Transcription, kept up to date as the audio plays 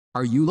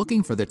Are you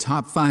looking for the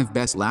top 5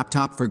 best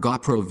laptop for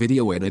GoPro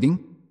video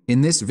editing? In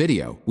this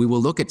video, we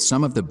will look at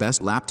some of the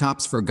best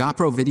laptops for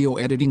GoPro video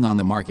editing on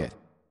the market.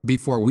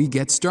 Before we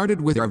get started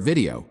with our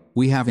video,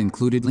 we have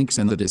included links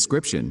in the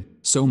description,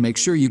 so make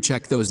sure you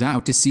check those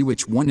out to see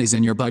which one is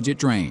in your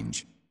budget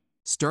range.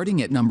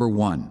 Starting at number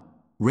 1.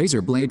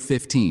 Razer Blade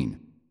 15.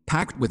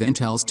 Packed with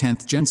Intel's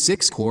 10th Gen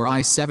 6-core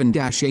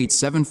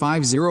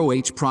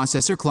i7-8750H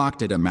processor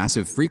clocked at a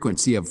massive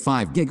frequency of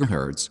 5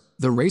 GHz,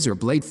 the Razer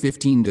Blade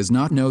 15 does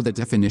not know the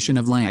definition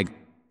of lag.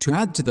 To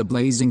add to the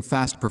blazing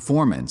fast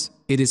performance,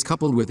 it is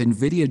coupled with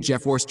NVIDIA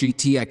GeForce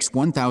GTX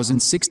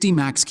 1060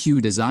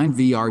 Max-Q Design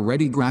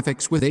VR-ready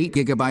graphics with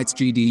 8GB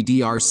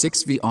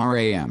GDDR6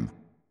 VRAM.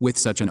 With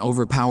such an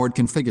overpowered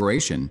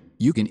configuration,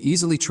 you can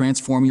easily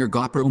transform your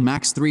GoPro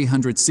Max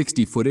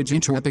 360 footage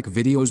into epic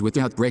videos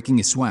without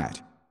breaking a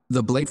sweat.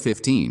 The Blade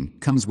 15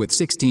 comes with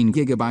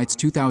 16GB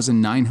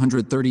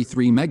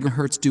 2933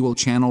 MHz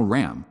dual-channel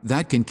RAM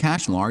that can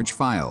cache large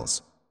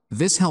files.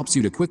 This helps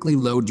you to quickly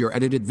load your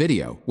edited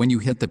video when you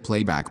hit the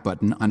playback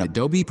button on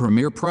Adobe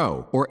Premiere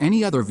Pro or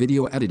any other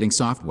video editing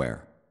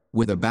software.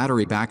 With a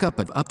battery backup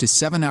of up to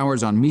 7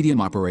 hours on medium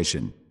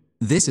operation.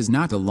 This is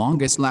not the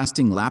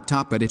longest-lasting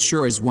laptop, but it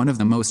sure is one of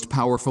the most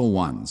powerful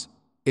ones.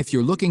 If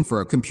you're looking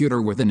for a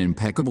computer with an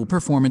impeccable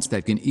performance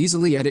that can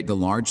easily edit the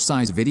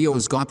large-size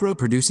videos GoPro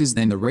produces,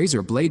 then the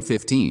Razer Blade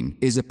 15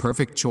 is a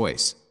perfect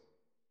choice.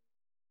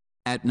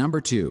 At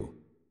number 2.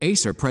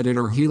 Acer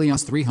Predator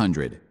Helios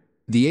 300.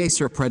 The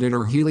Acer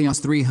Predator Helios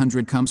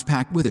 300 comes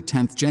packed with a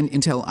 10th Gen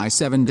Intel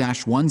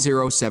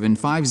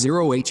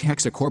i7-10750H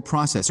hexa-core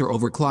processor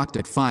overclocked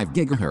at 5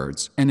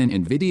 GHz and an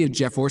NVIDIA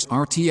GeForce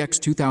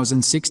RTX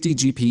 2060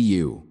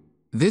 GPU.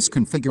 This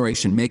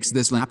configuration makes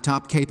this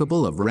laptop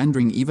capable of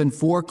rendering even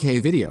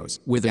 4K videos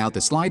without the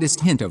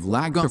slightest hint of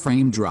lag or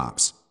frame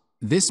drops.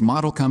 This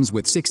model comes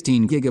with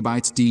 16GB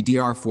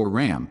DDR4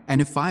 RAM and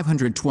a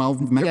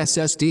 512MB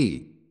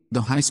SSD.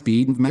 The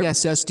high-speed NVMe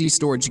SSD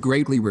storage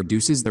greatly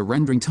reduces the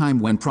rendering time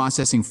when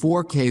processing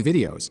 4K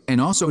videos and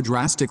also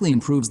drastically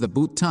improves the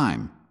boot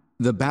time.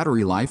 The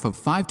battery life of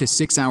 5 to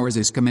 6 hours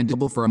is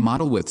commendable for a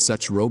model with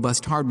such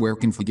robust hardware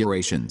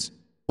configurations.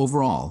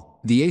 Overall,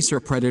 the Acer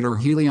Predator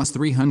Helios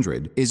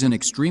 300 is an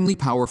extremely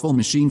powerful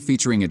machine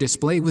featuring a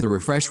display with a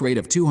refresh rate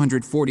of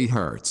 240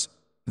 Hz.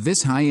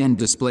 This high-end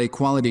display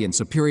quality and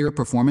superior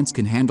performance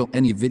can handle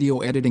any video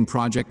editing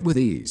project with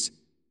ease.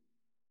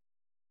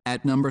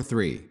 At number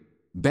 3.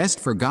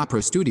 Best for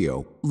GoPro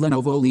Studio,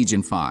 Lenovo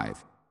Legion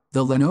 5.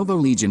 The Lenovo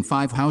Legion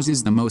 5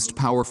 houses the most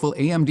powerful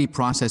AMD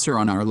processor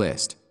on our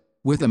list.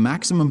 With the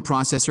maximum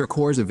processor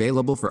cores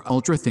available for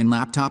ultra-thin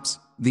laptops,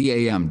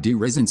 the AMD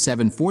Ryzen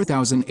 7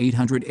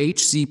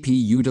 4800H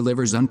CPU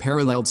delivers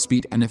unparalleled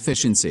speed and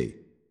efficiency.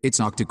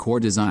 Its octa-core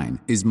design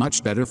is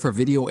much better for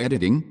video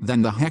editing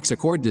than the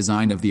hexa-core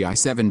design of the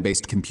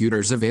i7-based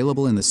computers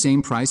available in the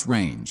same price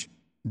range.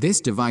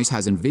 This device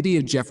has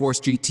NVIDIA GeForce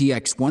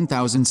GTX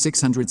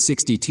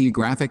 1660T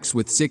graphics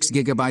with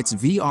 6GB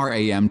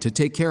VRAM to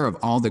take care of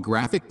all the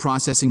graphic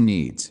processing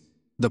needs.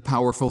 The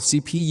powerful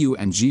CPU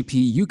and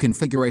GPU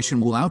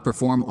configuration will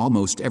outperform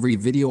almost every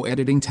video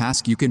editing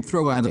task you can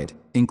throw at it,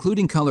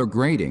 including color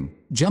grading,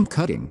 jump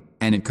cutting,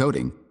 and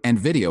encoding, and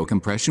video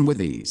compression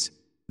with ease.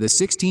 The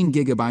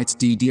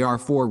 16GB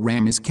DDR4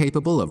 RAM is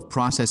capable of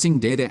processing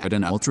data at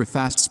an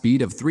ultra-fast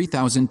speed of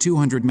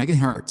 3200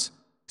 MHz,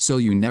 so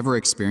you never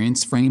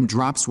experience frame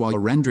drops while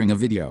rendering a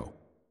video.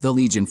 The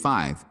Legion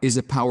 5 is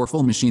a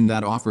powerful machine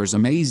that offers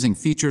amazing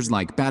features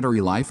like battery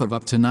life of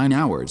up to 9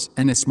 hours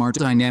and a smart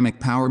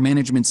dynamic power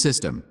management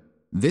system.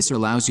 This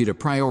allows you to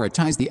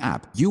prioritize the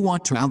app you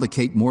want to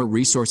allocate more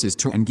resources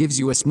to and gives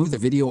you a smoother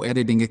video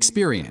editing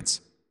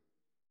experience.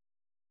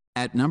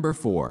 At number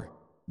 4.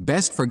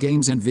 Best for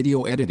games and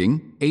video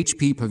editing,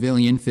 HP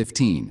Pavilion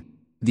 15.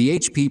 The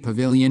HP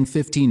Pavilion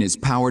 15 is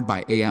powered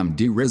by AMD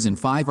Ryzen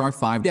 5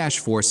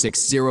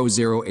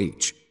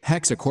 R5-4600H.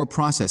 hexa-core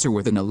processor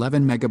with an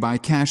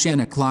 11MB cache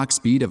and a clock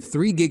speed of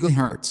 3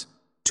 GHz.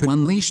 To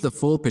unleash the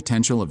full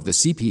potential of the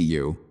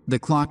CPU, the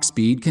clock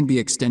speed can be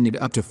extended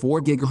up to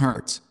 4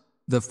 GHz.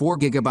 The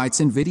 4GB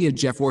NVIDIA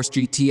GeForce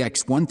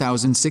GTX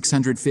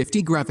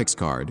 1650 graphics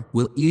card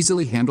will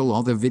easily handle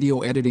all the video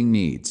editing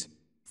needs.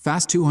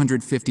 Fast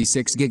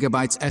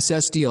 256GB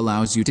SSD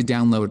allows you to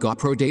download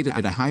GoPro data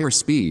at a higher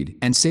speed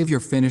and save your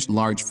finished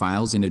large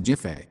files in a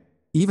jiffy.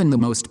 Even the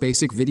most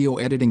basic video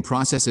editing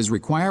processes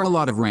require a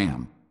lot of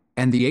RAM.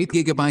 And the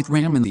 8GB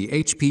RAM in the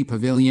HP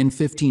Pavilion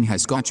 15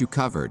 has got you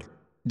covered.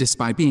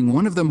 Despite being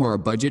one of the more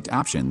budget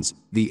options,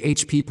 the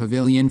HP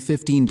Pavilion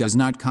 15 does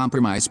not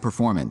compromise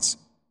performance.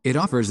 It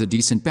offers a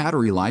decent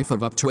battery life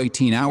of up to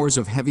 18 hours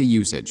of heavy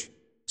usage.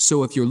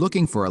 So if you're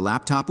looking for a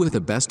laptop with a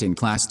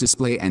best-in-class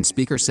display and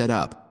speaker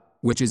setup,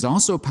 which is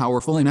also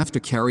powerful enough to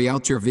carry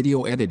out your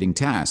video editing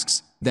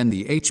tasks, then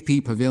the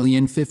HP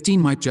Pavilion 15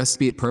 might just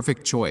be a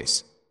perfect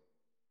choice.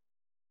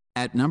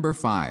 At number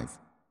 5.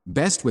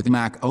 Best with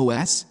Mac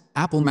OS,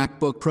 Apple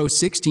MacBook Pro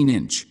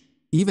 16-inch.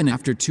 Even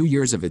after 2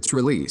 years of its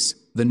release,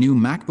 the new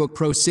MacBook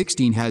Pro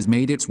 16 has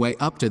made its way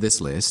up to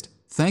this list,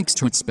 thanks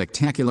to its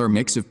spectacular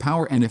mix of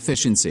power and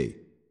efficiency.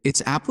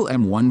 Its Apple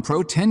M1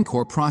 Pro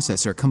 10-core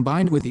processor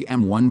combined with the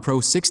M1 Pro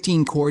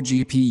 16-core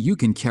GPU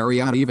can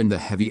carry out even the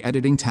heavy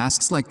editing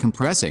tasks like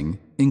compressing,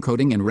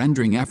 encoding and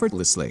rendering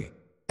effortlessly.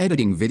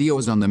 Editing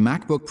videos on the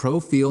MacBook Pro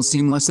feels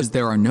seamless as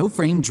there are no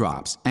frame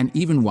drops, and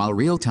even while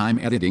real-time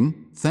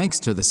editing, thanks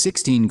to the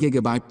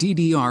 16GB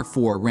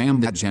DDR4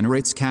 RAM that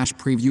generates cache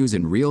previews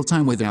in real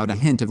time without a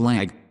hint of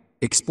lag.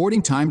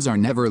 Exporting times are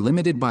never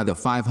limited by the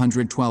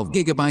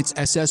 512GB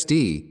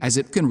SSD, as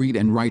it can read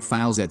and write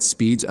files at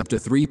speeds up to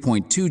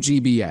 3.2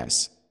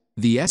 GBs.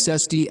 The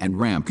SSD and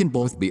RAM can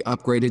both be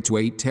upgraded to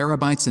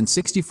 8TB and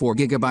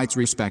 64GB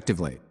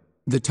respectively.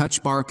 The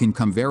touch bar can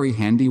come very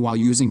handy while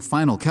using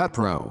Final Cut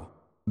Pro.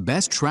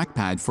 Best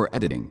trackpad for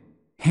editing.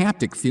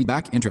 Haptic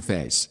feedback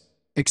interface.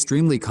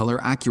 Extremely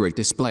color-accurate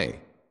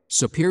display.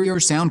 Superior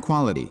sound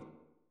quality.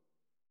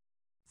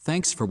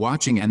 Thanks for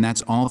watching, and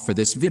that's all for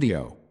this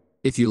video.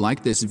 If you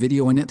liked this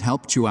video and it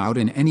helped you out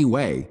in any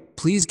way,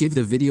 please give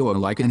the video a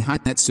like and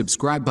hit that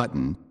subscribe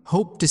button.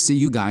 Hope to see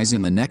you guys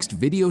in the next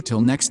video.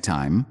 Till next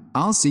time,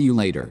 I'll see you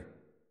later.